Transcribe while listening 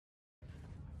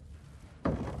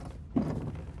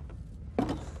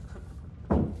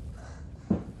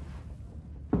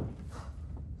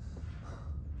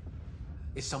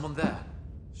Is someone there?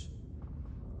 Shh.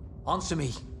 Answer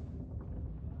me.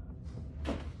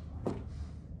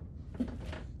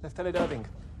 Lieutenant Irving.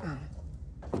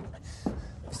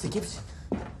 Mr. Gibson.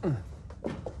 What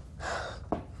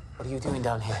are you doing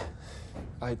down here?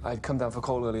 I'd come down for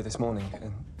call earlier this morning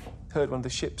and heard one of the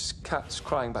ship's cats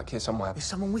crying back here somewhere. Is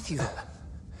someone with you there?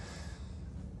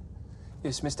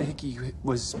 Yes, Mr. Hickey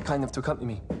was kind enough to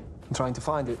accompany me. I'm trying to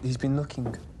find it. He's been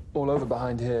looking all over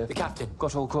behind here. The captain.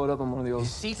 Got all caught up on one of the old...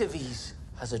 His seat of ease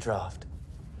has a draft.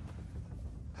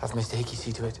 Have Mr. Hickey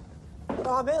see to it.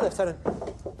 Oh, I'm here, Lieutenant.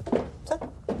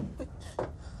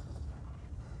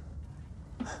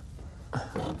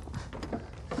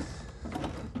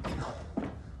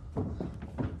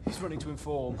 He's running to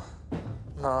inform.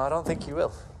 No, I don't think you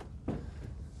will.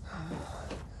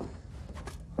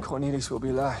 Cornelius will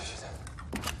be lashed.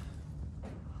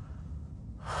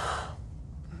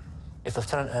 If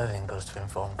Lieutenant Irving goes to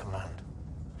inform command,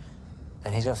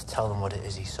 then he's going to have to tell them what it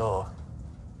is he saw.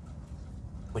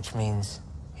 Which means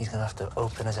he's going to have to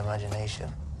open his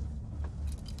imagination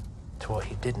to what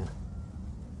he didn't.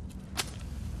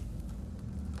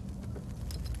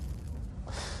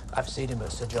 I've seen him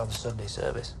at Sir John's Sunday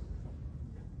service.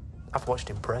 I've watched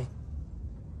him pray.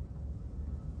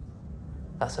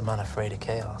 That's a man afraid of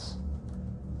chaos.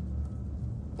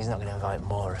 He's not going to invite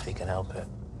more if he can help it.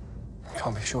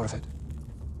 Can't be sure of it.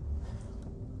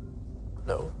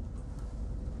 No.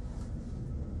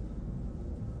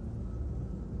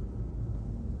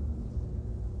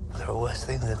 There are worse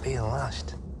things than being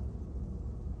lashed.